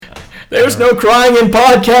There's no crying in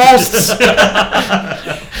podcasts.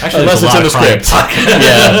 Actually, unless it's in the script.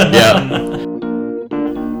 Yeah.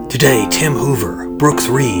 Today, Tim Hoover, Brooks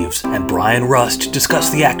Reeves, and Brian Rust discuss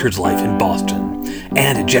the actor's life in Boston,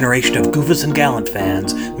 and a generation of Goofus and Gallant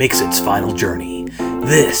fans makes its final journey.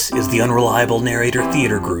 This is the Unreliable Narrator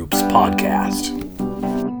Theater Group's podcast.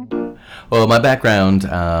 Well, my background,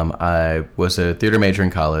 I was a theater major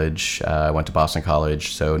in college. I went to Boston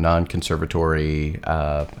College, so non-conservatory,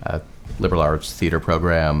 liberal arts theater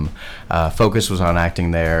program. Focus was on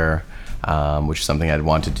acting there, which is something I'd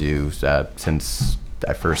wanted to do since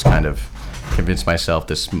I first kind of convinced myself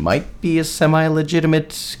this might be a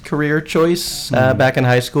semi-legitimate career choice back in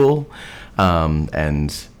high school.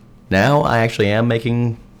 And now I actually am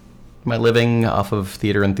making my living off of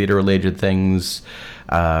theater and theater-related things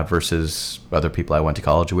versus other people I went to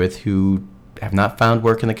college with who have not found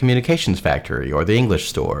work in the communications factory or the English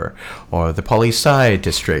store or the poli-sci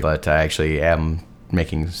district. But I actually am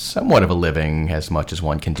making somewhat of a living as much as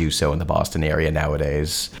one can do so in the Boston area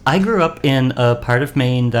nowadays. I grew up in a part of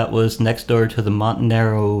Maine that was next door to the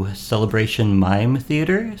Montenero Celebration Mime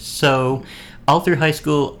Theater, so all through high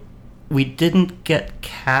school we didn't get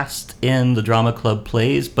cast in the drama club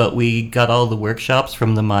plays, but we got all the workshops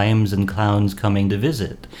from the mimes and clowns coming to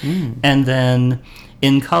visit. And then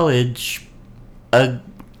in college, I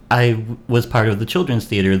was part of the children's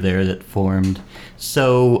theater there that formed.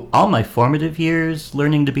 So all my formative years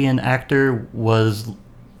learning to be an actor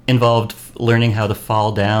involved learning how to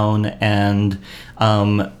fall down and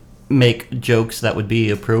make jokes that would be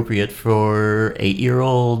appropriate for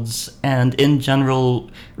 8-year-olds, and in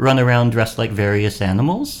general run around dressed like various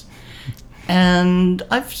animals. And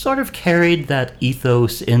I've sort of carried that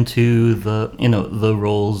ethos into the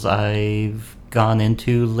roles I've gone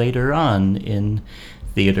into later on in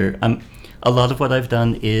theater. A lot of what I've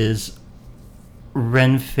done is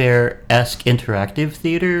Ren Fair-esque interactive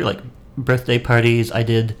theater, like birthday parties. I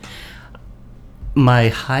did. My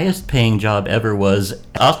highest paying job ever was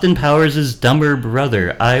Austin Powers' dumber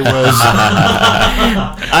brother. I was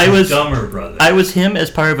dumber brother. I was him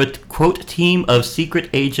as part of a quote team of secret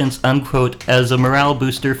agents unquote as a morale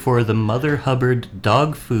booster for the Mother Hubbard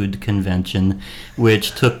dog food convention,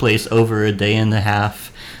 which took place over a day and a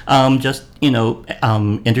half. Entertaining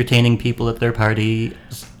people at their parties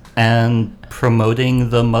and promoting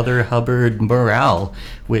the Mother Hubbard morale,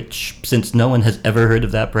 which, since no one has ever heard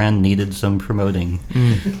of that brand, needed some promoting.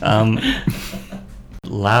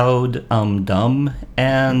 Loud, dumb,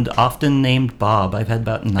 and often named Bob. I've had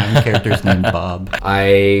about 9 characters named Bob.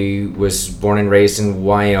 I was born and raised in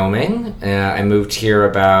Wyoming. I moved here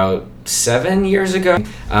about 7 years ago.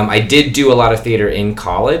 I did do a lot of theater in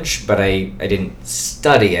college, but I didn't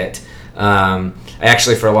study it. I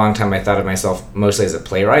actually, for a long time, I thought of myself mostly as a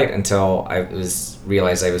playwright until I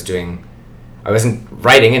realized I wasn't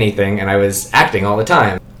writing anything, and I was acting all the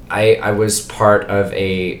time. I was part of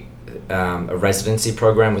a residency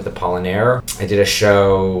program with the Apollinaire. I did a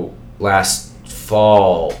show last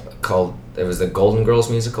fall called, it was the Golden Girls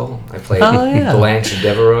musical. I played Blanche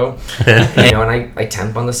Devereaux. And I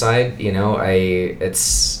temp on the side.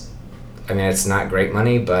 It's not great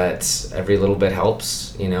money, but every little bit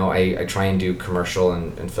helps. I try and do commercial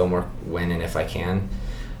and film work when and if I can.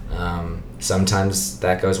 Sometimes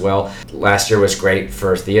that goes well. Last year was great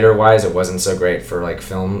for theater-wise. It wasn't so great for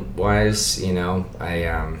film-wise.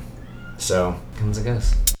 So comes and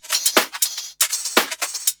goes.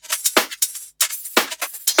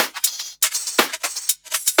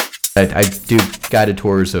 I do guided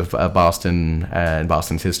tours of Boston and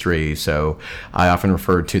Boston's history, so I often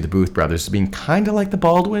refer to the Booth brothers as being kind of like the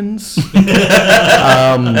Baldwins.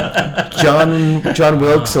 John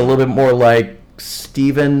Wilkes a little bit more like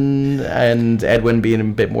Stephen, and Edwin being a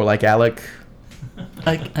bit more like Alec.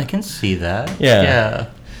 I can see that. Yeah.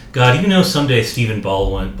 God, you know someday Stephen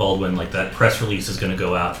Baldwin, like that press release is going to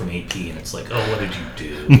go out from AP, and it's like, oh, what did you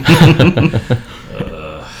do?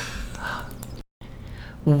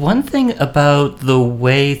 One thing about the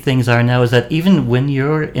way things are now is that even when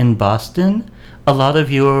you're in Boston, a lot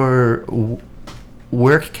of your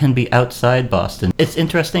work can be outside Boston. It's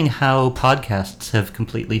interesting how podcasts have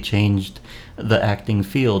completely changed the acting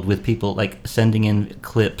field, with people sending in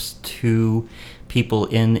clips to people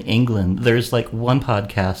in England. There's one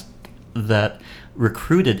podcast that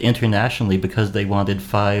recruited internationally because they wanted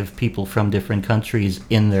 5 people from different countries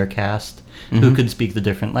in their cast who could speak the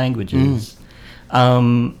different languages.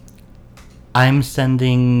 I'm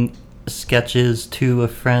sending sketches to a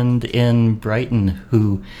friend in Brighton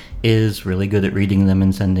who is really good at reading them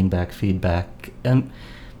and sending back feedback. And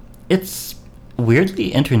it's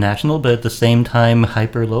weirdly international, but at the same time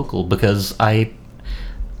hyper-local, because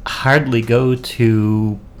hardly go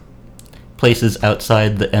to places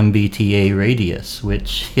outside the MBTA radius,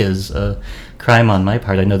 which is a crime on my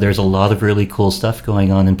part. I know there's a lot of really cool stuff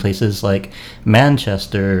going on in places like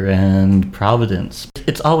Manchester and Providence.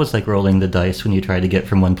 It's always like rolling the dice when you try to get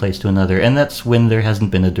from one place to another, and that's when there hasn't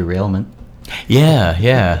been a derailment.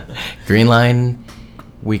 Yeah. Green Line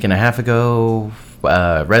week and a half ago,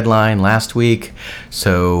 Red Line last week,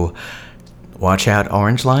 so watch out,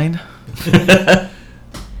 Orange Line.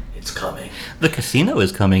 It's coming. The casino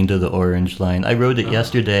is coming to the Orange Line. I rode it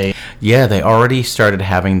yesterday. Yeah, they already started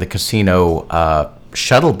having the casino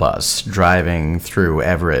shuttle bus driving through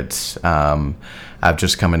Everett. I've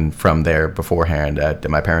just come in from there beforehand.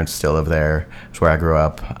 My parents still live there. It's where I grew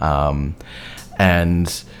up.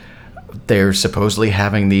 And they're supposedly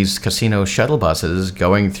having these casino shuttle buses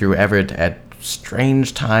going through Everett at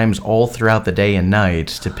strange times all throughout the day and night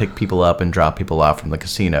to pick people up and drop people off from the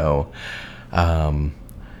casino.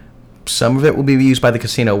 Some of it will be used by the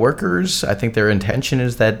casino workers. I think their intention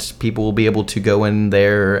is that people will be able to go in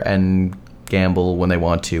there and gamble when they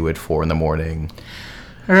want to at 4 a.m.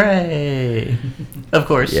 Hooray! Of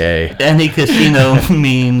course, Yay. Any casino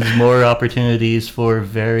means more opportunities for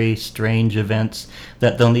very strange events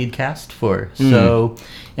that they'll need cast for. So,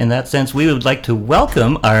 in that sense, we would like to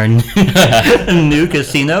welcome our new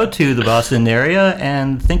casino to the Boston area,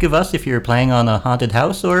 and think of us if you're playing on a haunted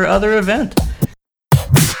house or other event.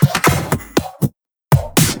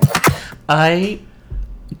 I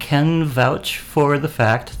can vouch for the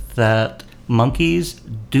fact that monkeys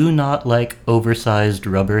do not like oversized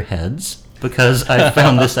rubber heads, because I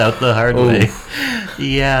found this out the hard way.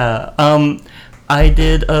 Yeah. I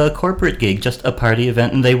did a corporate gig, just a party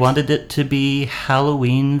event, and they wanted it to be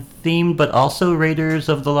Halloween themed, but also Raiders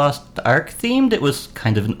of the Lost Ark themed. It was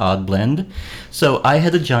kind of an odd blend. So I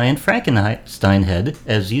had a giant Frankenstein head,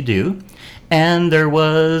 as you do, and there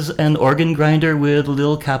was an organ grinder with a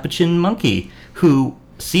little capuchin monkey who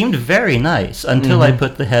seemed very nice until I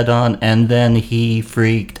put the head on, and then he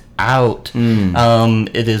freaked out.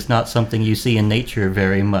 It is not something you see in nature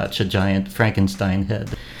very much, a giant Frankenstein head.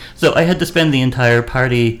 So I had to spend the entire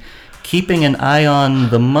party keeping an eye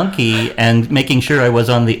on the monkey and making sure I was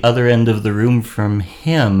on the other end of the room from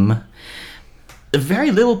him.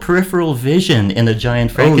 Very little peripheral vision in a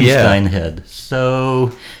giant Frankenstein head.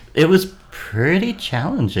 So it was pretty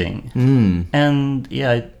challenging. And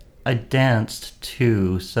yeah, I danced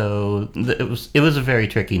too, so it was a very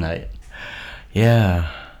tricky night.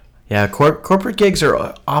 Yeah, corporate gigs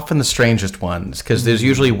are often the strangest ones, because there's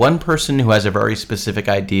usually one person who has a very specific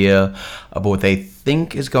idea of what they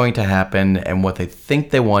think is going to happen and what they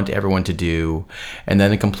think they want everyone to do, and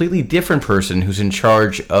then a completely different person who's in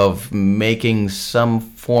charge of making some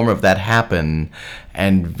form of that happen,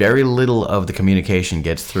 and very little of the communication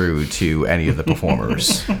gets through to any of the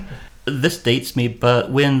performers. This dates me, but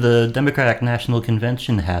when the Democratic National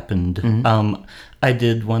Convention happened, I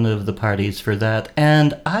did one of the parties for that,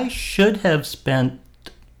 and I should have spent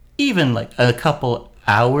even like a couple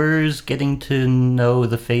hours getting to know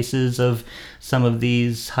the faces of some of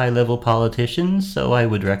these high-level politicians, so I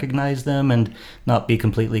would recognize them and not be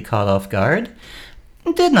completely caught off guard.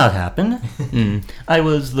 It did not happen. I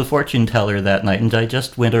was the fortune teller that night, and I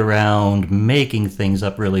just went around making things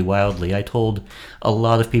up really wildly. I told a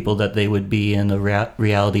lot of people that they would be in a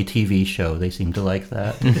reality TV show. They seemed to like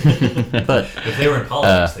that. But if they were in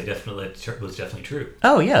politics, it was definitely true.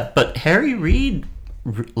 Oh yeah, but Harry Reid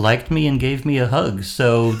liked me and gave me a hug,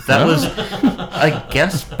 so that was, I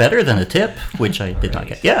guess, better than a tip, which I did not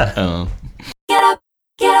get. Yeah. Get up,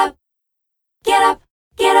 get up, get up,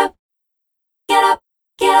 get up, get up.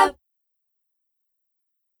 Get up.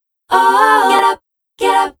 Oh, get up,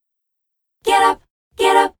 get up, get up,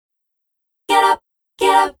 get up, get up,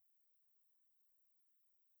 get up.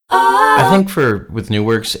 Oh. I think with new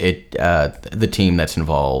works, the team that's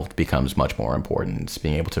involved becomes much more important. It's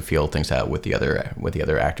being able to feel things out with the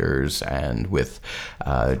other actors and with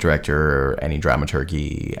director, any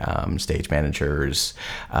dramaturgy, stage managers,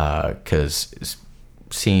 because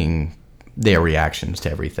seeing their reactions to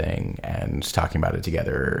everything and talking about it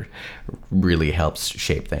together really helps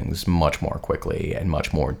shape things much more quickly and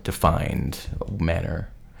much more defined manner.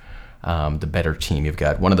 The better team you've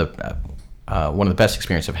got. One of the best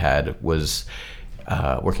experiences I've had was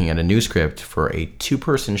working on a new script for a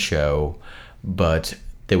 2-person show, but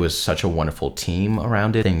there was such a wonderful team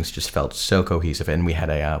around it. Things just felt so cohesive, and we had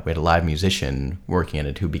a live musician working in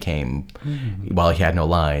it who became, while he had no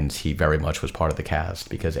lines, he very much was part of the cast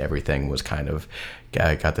because everything was kind of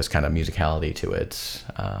got this kind of musicality to it.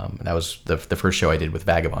 That was the first show I did with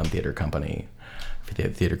Vagabond Theater Company, the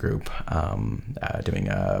theater group, doing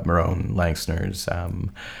Marone Langsner's. I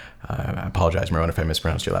apologize, Marone, if I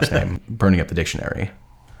mispronounced your last name. Burning Up the Dictionary.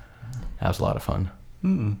 That was a lot of fun.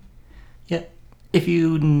 Yeah. If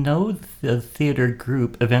you know the theater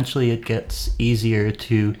group, eventually it gets easier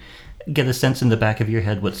to get a sense in the back of your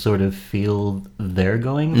head what sort of feel they're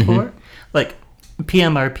going for. Like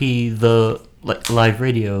PMRP, the live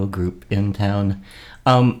radio group in town,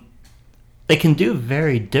 they can do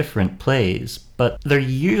very different plays, but they're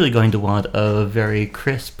usually going to want a very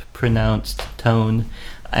crisp, pronounced tone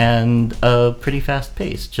and a pretty fast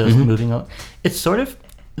pace, just moving on. It's sort of,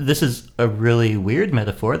 this is a really weird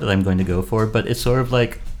metaphor that I'm going to go for, but it's sort of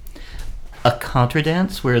like a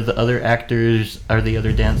contradance where the other actors are the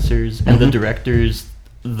other dancers and the director's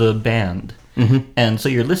the band. And so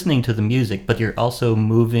you're listening to the music, but you're also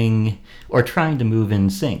moving or trying to move in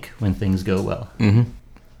sync when things go well.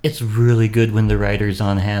 It's really good when the writer's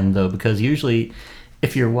on hand, though, because usually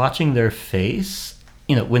if you're watching their face,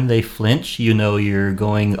 when they flinch, you're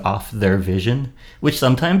going off their vision, which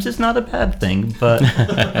sometimes is not a bad thing, but...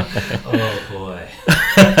 Oh, boy.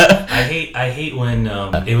 I hate when...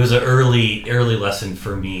 it was an early lesson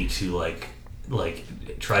for me to, like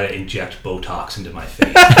try to inject Botox into my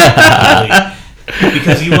face.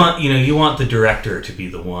 Because you want the director to be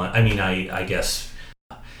the one. I mean, I guess...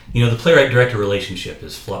 the playwright-director relationship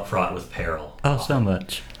is fraught with peril. Oh, so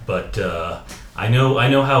much. But I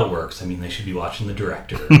know how it works. I mean, they should be watching the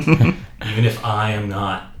director. Even if I am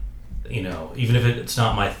not, even if it's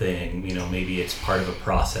not my thing, maybe it's part of a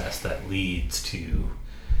process that leads to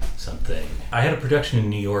something. I had a production in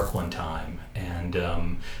New York one time, and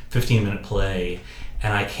 15-minute play,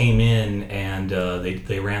 and I came in, and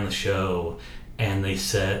they ran the show, and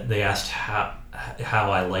they asked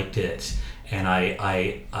how I liked it, and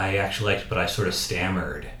I actually liked it, but I sort of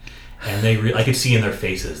stammered. And I could see in their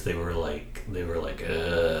faces, they were like,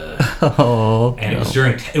 Oh. And it was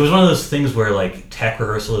it was one of those things where like tech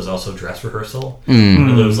rehearsal is also dress rehearsal. One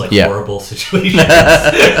of those horrible situations.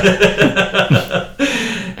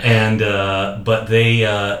 And but they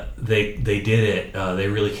did it. They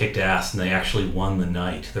really kicked ass, and they actually won the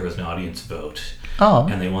night. There was an audience vote. Oh.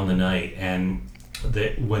 And they won the night. And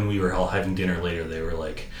when we were all having dinner later, they were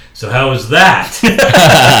like, "So how was that?"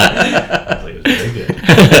 I was like, "It was very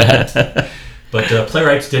good." But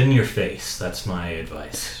playwrights, dead in your face. That's my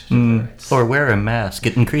advice. Or wear a mask.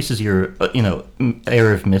 It increases your,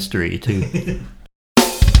 air of mystery too.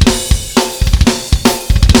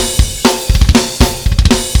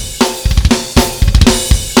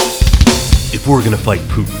 If we're gonna fight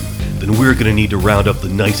Putin, then we're gonna need to round up the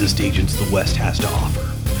nicest agents the West has to offer.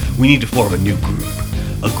 We need to form a new group,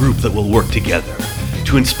 a group that will work together,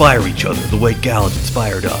 to inspire each other the way Gallant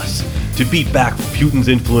inspired us, to beat back Putin's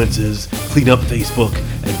influences, clean up Facebook,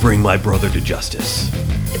 and bring my brother to justice.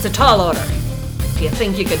 It's a tall order. Do you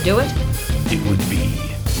think you could do it? It would be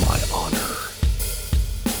my honor.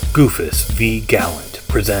 Goofus v. Gallant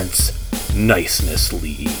presents Niceness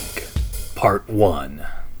League, Part 1.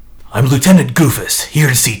 I'm Lieutenant Goofus, here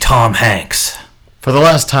to see Tom Hanks. For the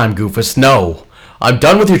last time, Goofus, no. I'm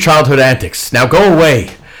done with your childhood antics. Now go away.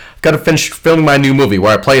 I've got to finish filming my new movie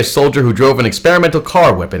where I play a soldier who drove an experimental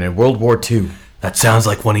car weapon in World War II. That sounds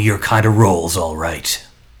like one of your kind of roles, all right.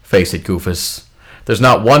 Face it, Goofus. There's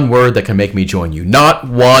not one word that can make me join you. Not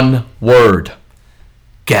one word.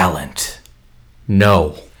 Gallant.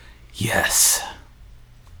 No. Yes.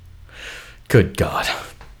 Good God.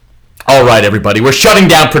 All right, everybody, we're shutting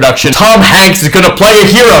down production. Tom Hanks is going to play a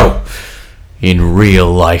hero. In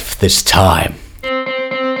real life this time.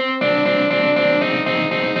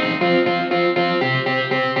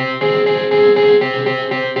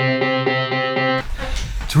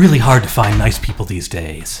 It's really hard to find nice people these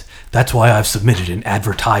days. That's why I've submitted an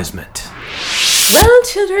advertisement. Well,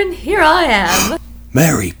 children, here I am.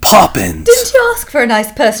 Mary Poppins! Didn't you ask for a nice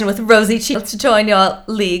person with rosy cheeks to join your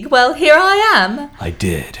league? Well, here I am. I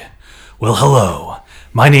did. Well, hello.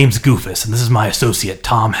 My name's Goofus, and this is my associate,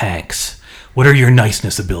 Tom Hanks. What are your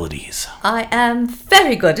niceness abilities? I am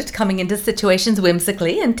very good at coming into situations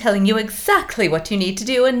whimsically and telling you exactly what you need to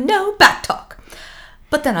do and no backtalk.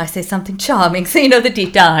 But then I say something charming, so you know that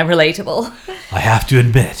deep down I'm relatable. I have to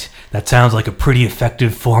admit, that sounds like a pretty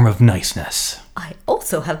effective form of niceness. I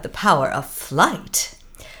also have the power of flight.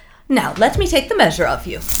 Now, let me take the measure of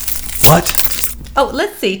you. What? Oh,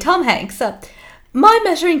 let's see, Tom Hanks. My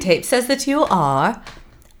measuring tape says that you are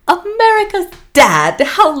America's dad,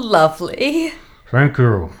 how lovely. Thank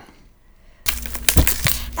you.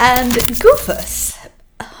 And Goofus,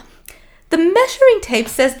 the measuring tape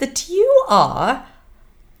says that you are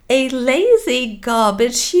a lazy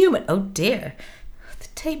garbage human. Oh dear. The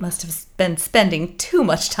tape must have been spending too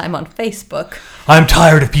much time on Facebook. I'm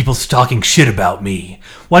tired of people talking shit about me.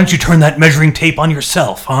 Why don't you turn that measuring tape on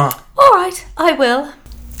yourself, huh? All right, I will.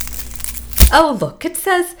 Oh, look, it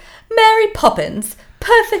says Mary Poppins,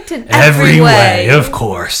 perfect in every way. Of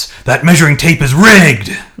course. That measuring tape is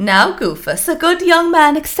rigged. Now, Goofus, a good young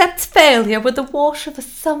man accepts failure with the wash of a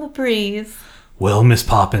summer breeze. Well, Miss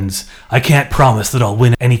Poppins, I can't promise that I'll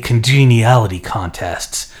win any congeniality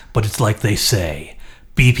contests, but it's like they say,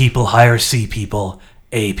 B people hire C people,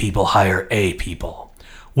 A people hire A people.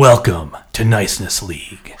 Welcome to Niceness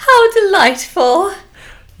League. How delightful.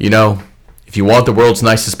 You know, if you want the world's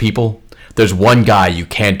nicest people, there's one guy you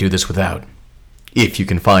can't do this without. If you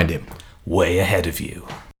can find him. Way ahead of you.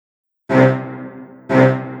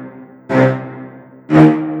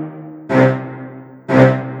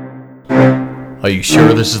 Are you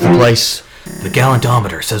sure this is the place? The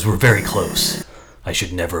Gallantometer says we're very close. I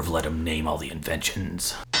should never have let him name all the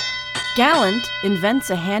inventions. Gallant invents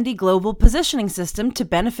a handy global positioning system to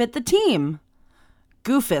benefit the team.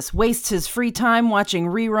 Goofus wastes his free time watching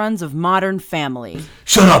reruns of Modern Family.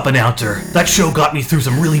 Shut up, announcer. That show got me through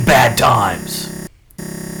some really bad times.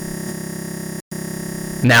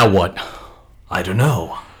 Now what? I don't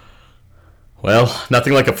know. Well,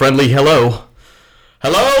 nothing like a friendly hello.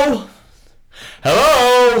 Hello?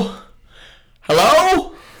 Hello?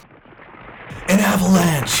 Hello? An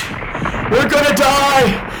avalanche! We're gonna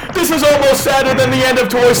die! This is almost sadder than the end of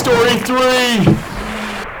Toy Story 3!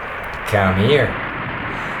 Come here.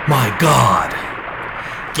 My God!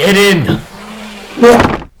 Get in!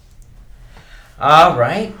 All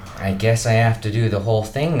right. I guess I have to do the whole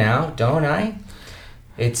thing now, don't I?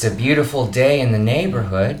 It's a beautiful day in the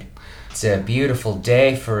neighborhood. It's a beautiful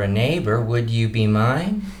day for a neighbor. Would you be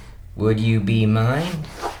mine? Would you be mine?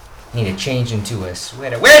 Need to change into a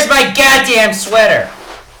sweater. Where's my goddamn sweater?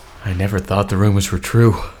 I never thought the rumors were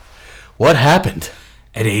true. What happened?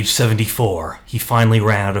 At age 74, he finally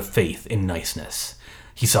ran out of faith in niceness.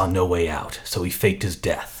 He saw no way out, so he faked his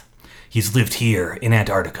death. He's lived here in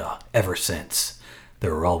Antarctica ever since.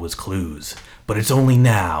 There were always clues, but it's only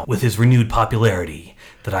now, with his renewed popularity,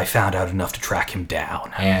 that I found out enough to track him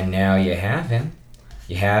down. And now you have him.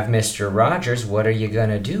 You have Mr. Rogers. What are you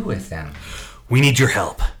gonna do with them? We need your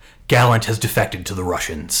help. Gallant has defected to the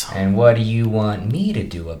Russians. And what do you want me to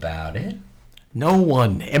do about it? No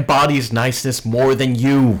one embodies niceness more than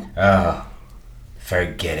you. Oh,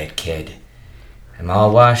 forget it, kid. I'm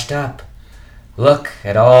all washed up. Look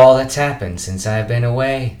at all that's happened since I've been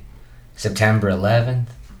away. September 11th,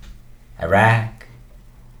 Iraq,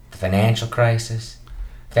 the financial crisis,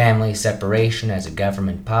 family separation as a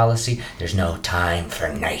government policy. There's no time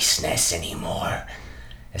for niceness anymore.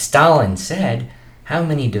 As Stalin said, how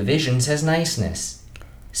many divisions has niceness?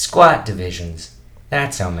 Squat divisions.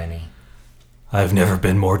 That's how many. I've never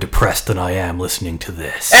been more depressed than I am listening to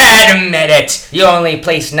this. Admit it! The only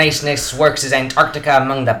place niceness works is Antarctica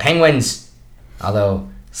among the penguins. Although,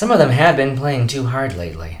 some of them have been playing too hard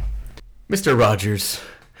lately. Mr. Rogers,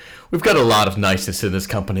 we've got a lot of niceness in this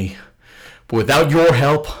company. But without your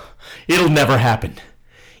help, it'll never happen.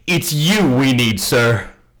 It's you we need,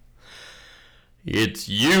 sir. It's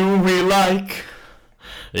you we like.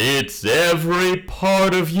 It's every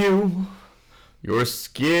part of you. Your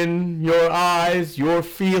skin, your eyes, your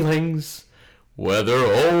feelings, whether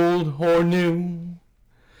old or new.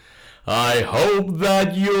 I hope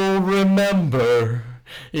that you'll remember,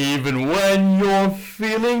 even when you're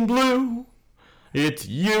feeling blue. It's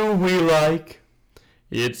you we like.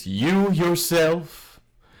 It's you yourself.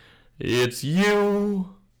 It's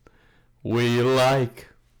you we like.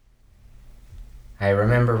 I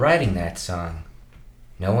remember writing that song.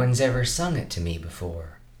 No one's ever sung it to me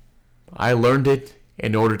before. I learned it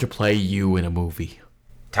in order to play you in a movie.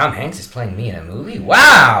 Tom Hanks is playing me in a movie?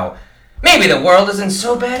 Wow! Maybe the world isn't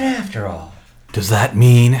so bad after all. Does that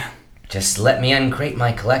mean? Just let me uncrate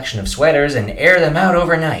my collection of sweaters and air them out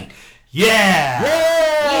overnight. Yeah!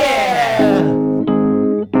 Yeah!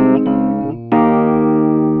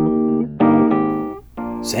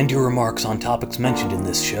 Send your remarks on topics mentioned in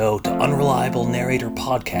this show to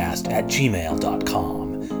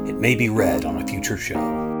unreliablenarratorpodcast@gmail.com. It may be read on a future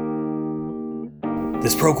show.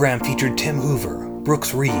 This program featured Tim Hoover,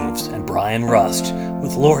 Brooks Reeves, and Brian Rust,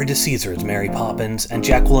 with Laurie DeCesar as Mary Poppins and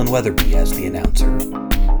Jacqueline Weatherby as the announcer.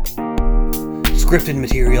 Scripted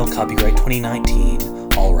material, copyright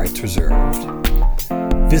 2019, all rights reserved.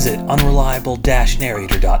 Visit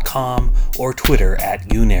unreliable-narrator.com or Twitter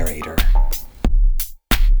 @unarrator.